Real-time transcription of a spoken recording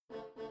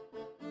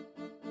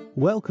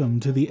Welcome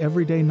to The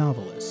Everyday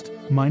Novelist.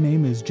 My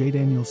name is J.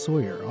 Daniel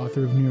Sawyer,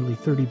 author of nearly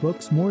 30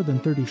 books, more than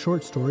 30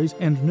 short stories,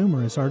 and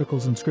numerous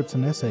articles and scripts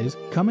and essays,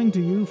 coming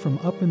to you from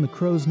up in the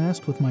crow's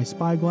nest with my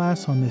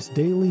spyglass on this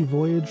daily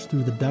voyage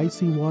through the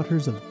dicey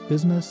waters of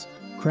business,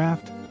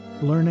 craft,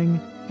 learning,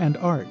 and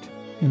art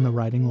in the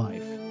writing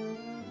life.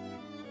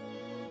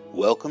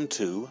 Welcome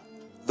to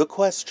The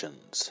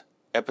Questions,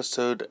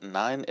 episode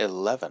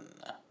 911.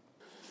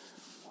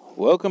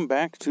 Welcome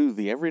back to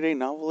The Everyday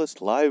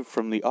Novelist, live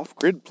from the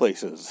off-grid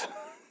places.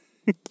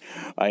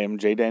 I am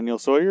J. Daniel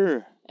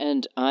Sawyer.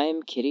 And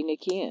I'm Kitty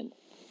Nikian.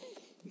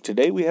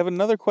 Today we have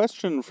another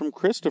question from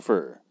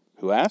Christopher,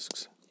 who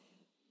asks,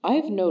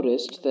 I've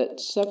noticed that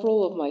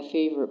several of my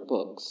favorite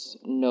books,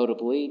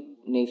 notably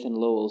Nathan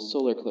Lowell's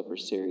Solar Clipper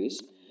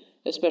series,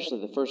 especially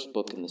the first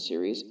book in the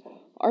series,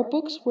 are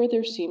books where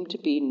there seemed to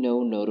be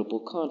no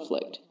notable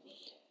conflict.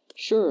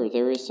 Sure,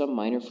 there is some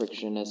minor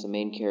friction as the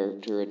main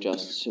character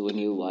adjusts to a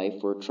new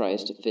life or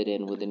tries to fit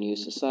in with a new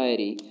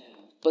society,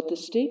 but the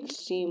stakes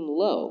seem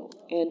low,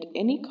 and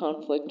any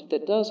conflict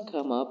that does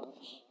come up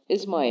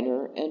is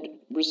minor and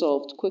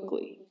resolved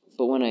quickly.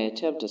 But when I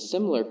attempt a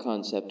similar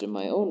concept in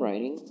my own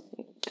writing,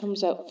 it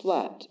comes out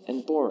flat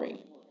and boring.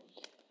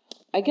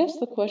 I guess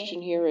the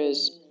question here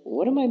is,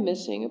 what am I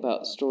missing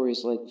about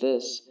stories like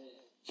this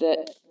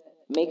that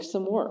makes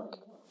them work?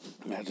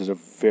 That is a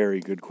very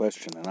good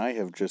question, and I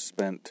have just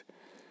spent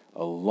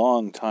a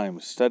long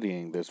time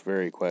studying this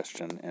very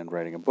question and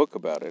writing a book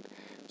about it.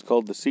 It's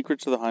called The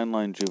Secrets of the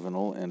Heinlein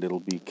Juvenile, and it'll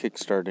be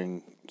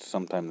kickstarting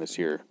sometime this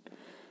year.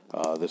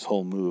 This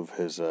whole move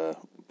has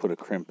put a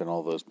crimp in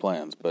all those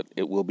plans, but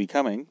it will be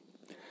coming.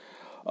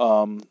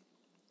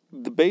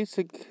 The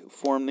basic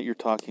form that you're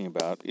talking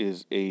about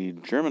is a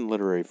German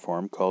literary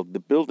form called the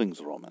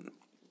Bildungsroman.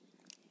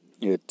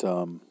 It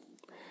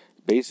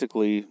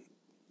basically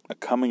a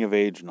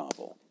coming-of-age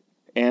novel.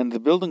 And the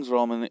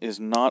Bildungsroman is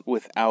not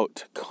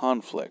without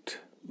conflict,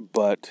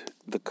 but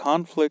the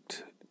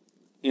conflict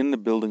in the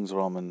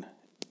Bildungsroman,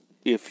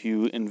 if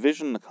you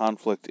envision the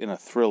conflict in a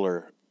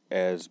thriller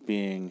as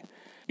being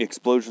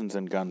explosions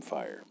and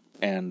gunfire,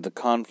 and the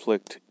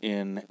conflict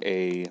in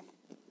a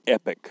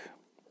epic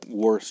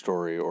war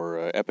story or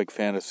a epic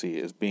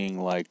fantasy as being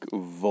like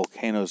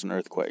volcanoes and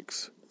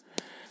earthquakes,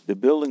 the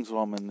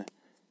Bildungsroman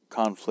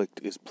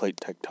conflict is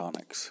plate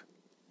tectonics.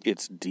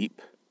 It's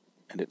deep,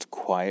 and it's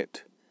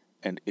quiet,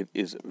 and it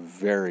is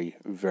very,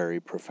 very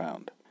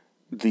profound.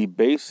 The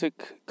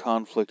basic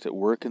conflict at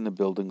work in the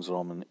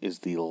Bildungsroman is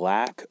the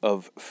lack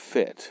of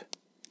fit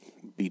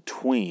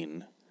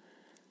between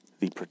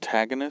the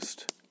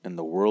protagonist and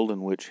the world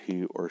in which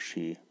he or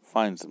she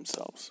finds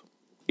themselves.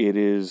 It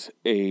is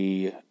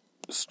a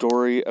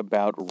story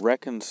about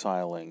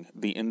reconciling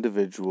the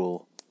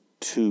individual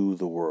to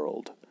the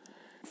world,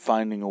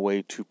 finding a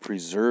way to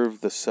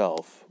preserve the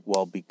self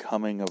while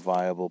becoming a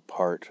viable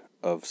part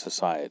of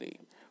society,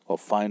 while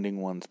finding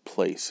one's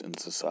place in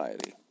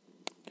society.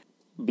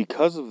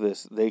 Because of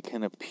this, they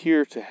can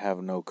appear to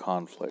have no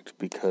conflict,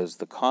 because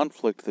the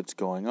conflict that's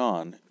going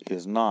on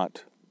is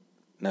not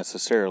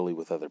necessarily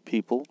with other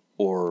people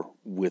or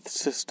with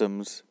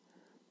systems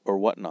or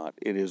whatnot.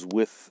 It is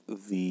with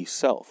the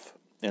self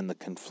and the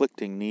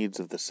conflicting needs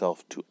of the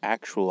self to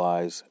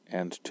actualize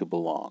and to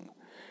belong.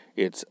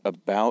 It's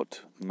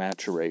about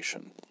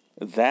maturation.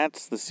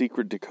 That's the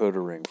secret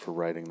decoder ring for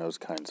writing those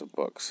kinds of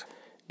books.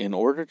 In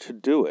order to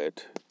do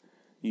it,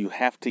 you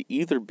have to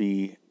either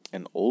be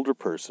an older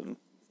person,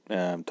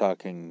 I'm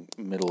talking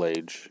middle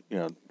age,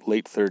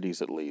 late 30s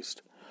at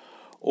least,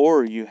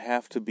 or you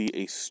have to be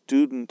a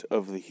student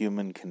of the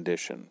human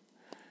condition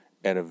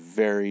at a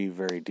very,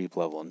 very deep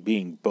level, and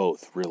being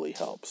both really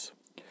helps.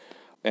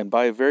 And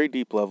by a very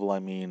deep level, I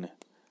mean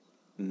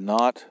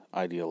not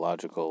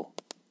ideological,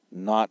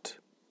 not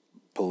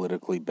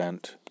politically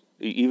bent.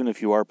 Even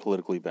if you are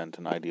politically bent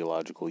and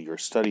ideological, your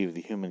study of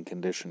the human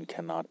condition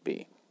cannot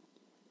be.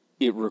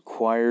 It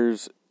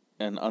requires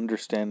an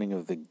understanding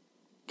of the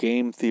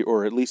game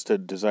or at least a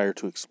desire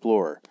to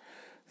explore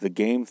the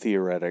game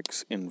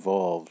theoretics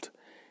involved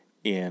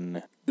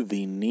in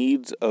the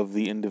needs of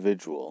the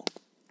individual,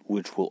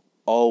 which will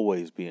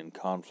always be in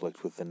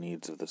conflict with the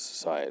needs of the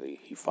society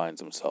he finds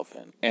himself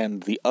in,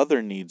 and the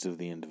other needs of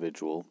the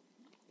individual,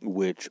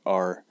 which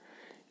are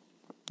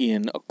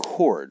in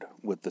accord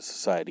with the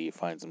society he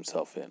finds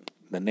himself in.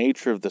 The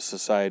nature of the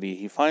society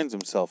he finds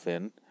himself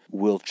in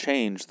will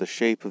change the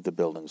shape of the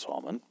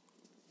Bildungsroman,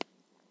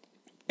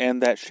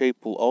 and that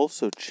shape will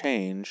also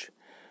change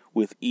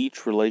with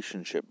each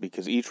relationship,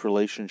 because each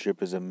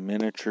relationship is a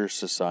miniature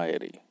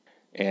society.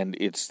 And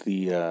it's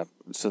the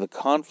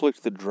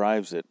conflict that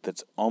drives it,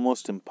 that's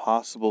almost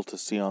impossible to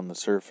see on the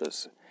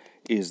surface,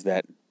 is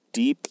that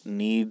deep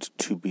need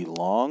to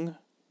belong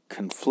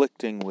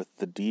conflicting with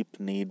the deep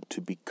need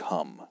to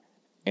become.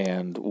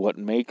 And what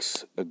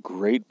makes a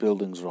great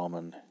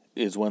Bildungsroman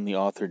is when the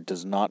author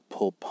does not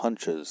pull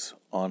punches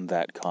on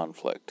that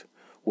conflict.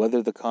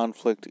 Whether the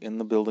conflict in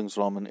the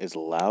Bildungsroman is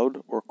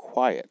loud or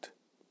quiet,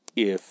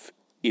 if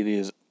it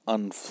is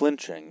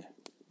unflinching,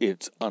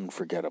 it's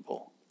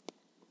unforgettable.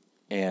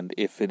 And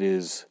if it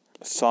is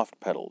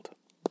soft-pedaled.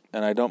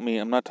 And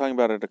I'm not talking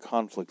about at a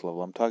conflict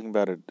level, I'm talking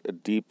about a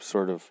deep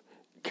sort of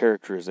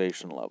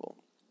characterization level.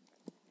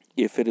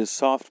 If it is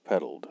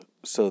soft-pedaled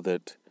so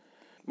that,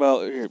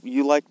 well, here,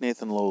 you like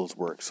Nathan Lowell's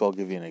work, so I'll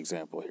give you an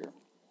example here.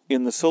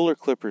 In the Solar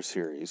Clipper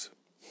series,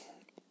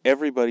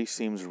 everybody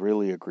seems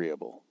really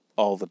agreeable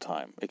all the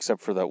time,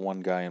 except for that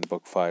one guy in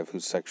book 5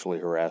 who's sexually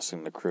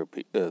harassing the crew,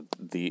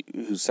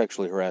 who's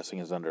sexually harassing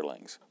his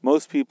underlings.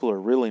 Most people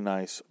are really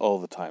nice all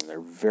the time. They're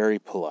very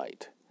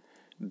polite.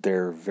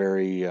 They're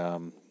very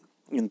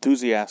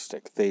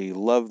enthusiastic. They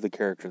love the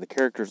character. The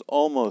character's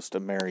almost a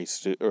Mary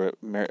Stu or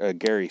a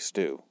Gary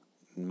Stu,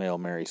 male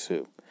Mary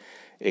Sue,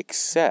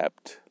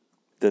 except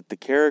that the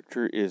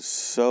character is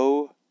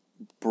so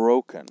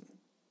broken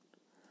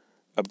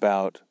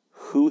about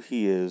who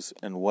he is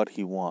and what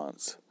he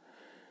wants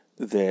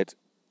that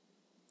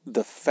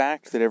the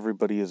fact that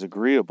everybody is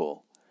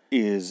agreeable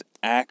is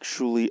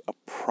actually a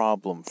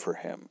problem for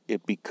him.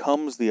 It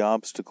becomes the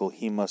obstacle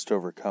he must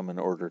overcome in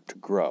order to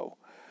grow,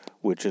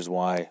 which is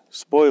why,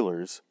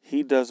 spoilers,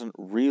 he doesn't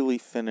really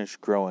finish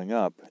growing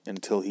up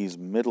until he's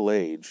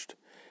middle-aged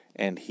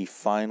and he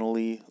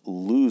finally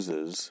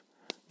loses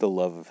the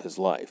love of his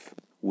life,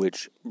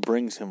 which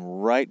brings him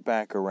right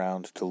back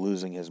around to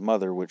losing his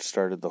mother, which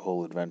started the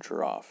whole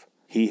adventure off.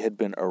 He had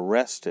been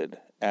arrested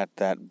at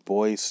that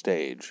boy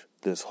stage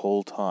this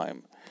whole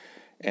time,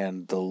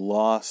 and the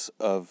loss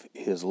of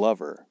his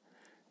lover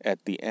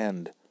at the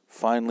end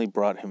finally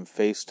brought him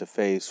face to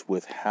face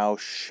with how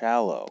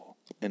shallow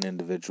an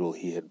individual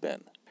he had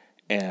been.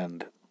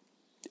 And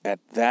at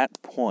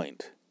that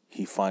point,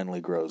 he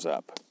finally grows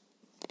up.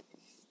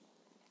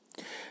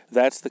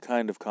 That's the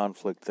kind of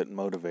conflict that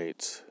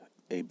motivates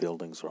a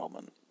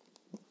Bildungsroman.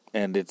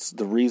 And it's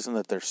the reason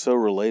that they're so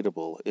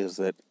relatable is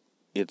that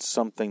it's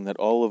something that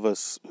all of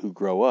us who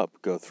grow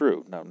up go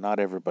through. Now, not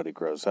everybody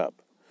grows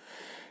up.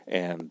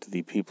 And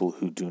the people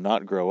who do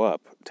not grow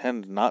up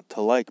tend not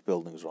to like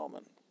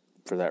Bildungsroman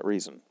for that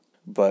reason.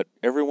 But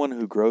everyone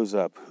who grows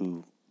up,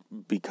 who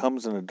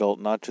becomes an adult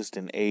not just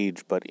in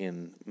age but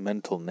in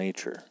mental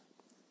nature,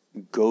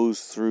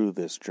 goes through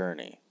this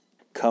journey,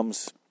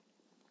 comes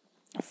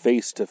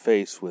face to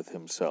face with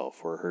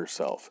himself or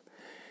herself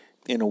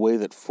in a way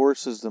that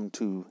forces them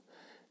to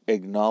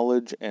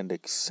acknowledge and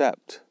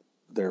accept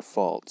their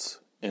faults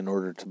in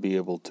order to be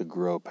able to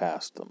grow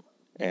past them.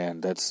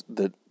 And that's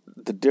the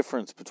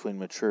difference between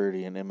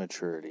maturity and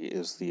immaturity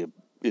is the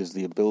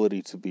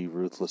ability to be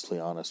ruthlessly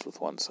honest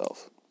with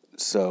oneself.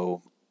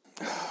 So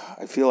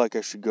I feel like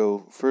I should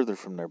go further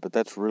from there, but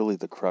that's really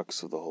the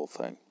crux of the whole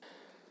thing.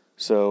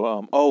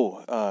 So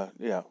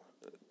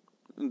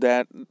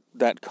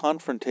that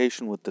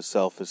confrontation with the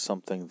self is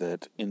something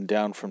that in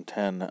Down from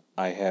 10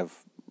 I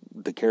have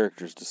the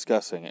characters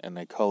discussing, and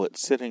they call it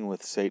sitting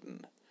with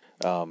Satan.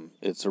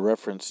 It's a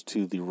reference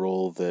to the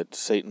role that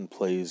Satan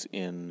plays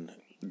in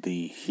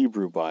the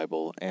Hebrew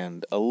Bible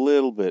and a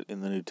little bit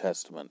in the New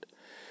Testament.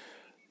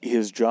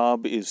 His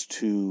job is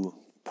to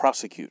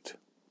prosecute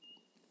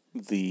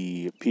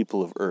the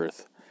people of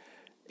earth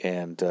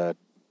and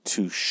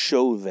to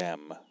show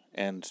them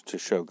and to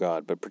show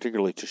God, but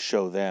particularly to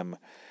show them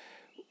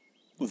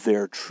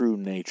their true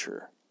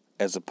nature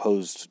as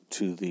opposed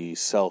to the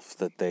self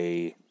that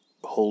they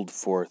hold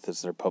forth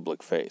as their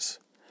public face.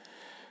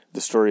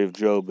 The story of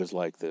Job is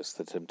like this.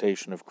 The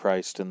temptation of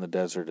Christ in the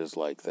desert is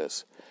like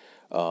this.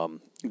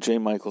 J.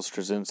 Michael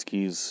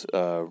Straczynski's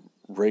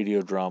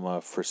radio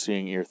drama for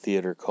Seeing Ear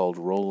Theater called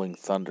Rolling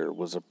Thunder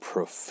was a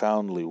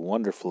profoundly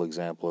wonderful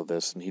example of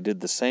this, and he did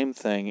the same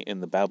thing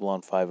in the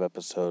Babylon 5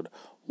 episode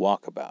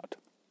Walkabout.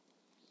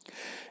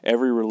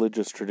 Every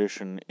religious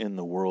tradition in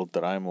the world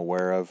that I'm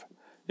aware of,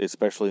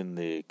 especially in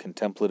the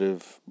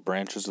contemplative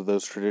branches of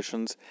those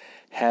traditions,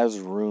 has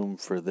room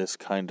for this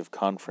kind of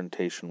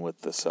confrontation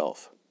with the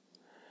self.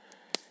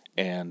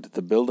 And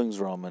the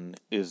Bildungsroman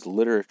is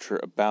literature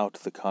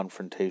about the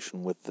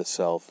confrontation with the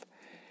self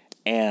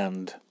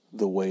and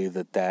the way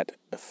that that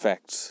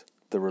affects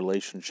the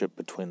relationship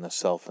between the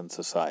self and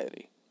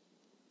society.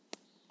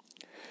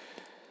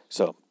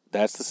 So,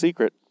 that's the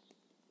secret.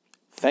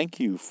 Thank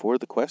you for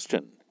the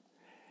question.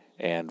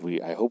 And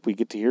I hope we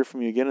get to hear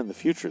from you again in the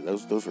future.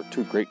 Those were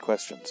 2 great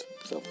questions.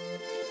 So,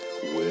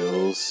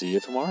 we'll see you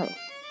tomorrow.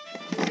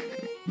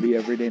 The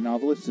Everyday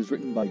Novelist is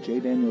written by J.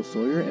 Daniel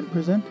Sawyer and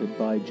presented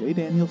by J.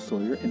 Daniel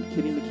Sawyer and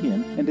Kitty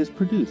McKeon and is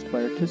produced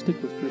by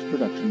Artistic Whispers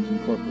Productions,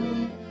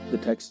 Incorporated. The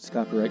text is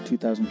copyright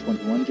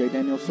 2021 J.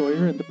 Daniel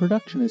Sawyer, and the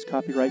production is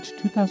copyright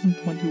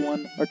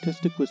 2021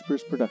 Artistic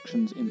Whispers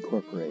Productions,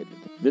 Incorporated.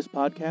 This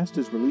podcast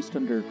is released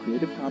under a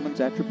Creative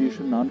Commons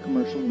Attribution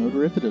Non-Commercial No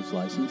Derivatives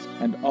license,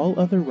 and all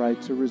other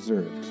rights are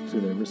reserved to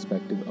their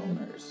respective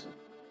owners.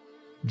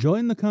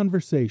 Join the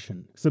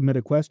conversation. Submit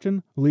a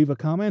question, leave a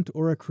comment,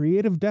 or a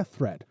creative death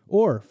threat.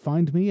 Or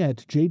find me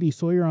at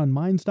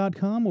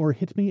jdsawyeronminds.com or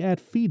hit me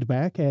at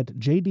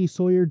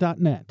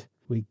feedback@jdsawyer.net.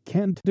 We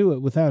can't do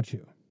it without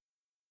you.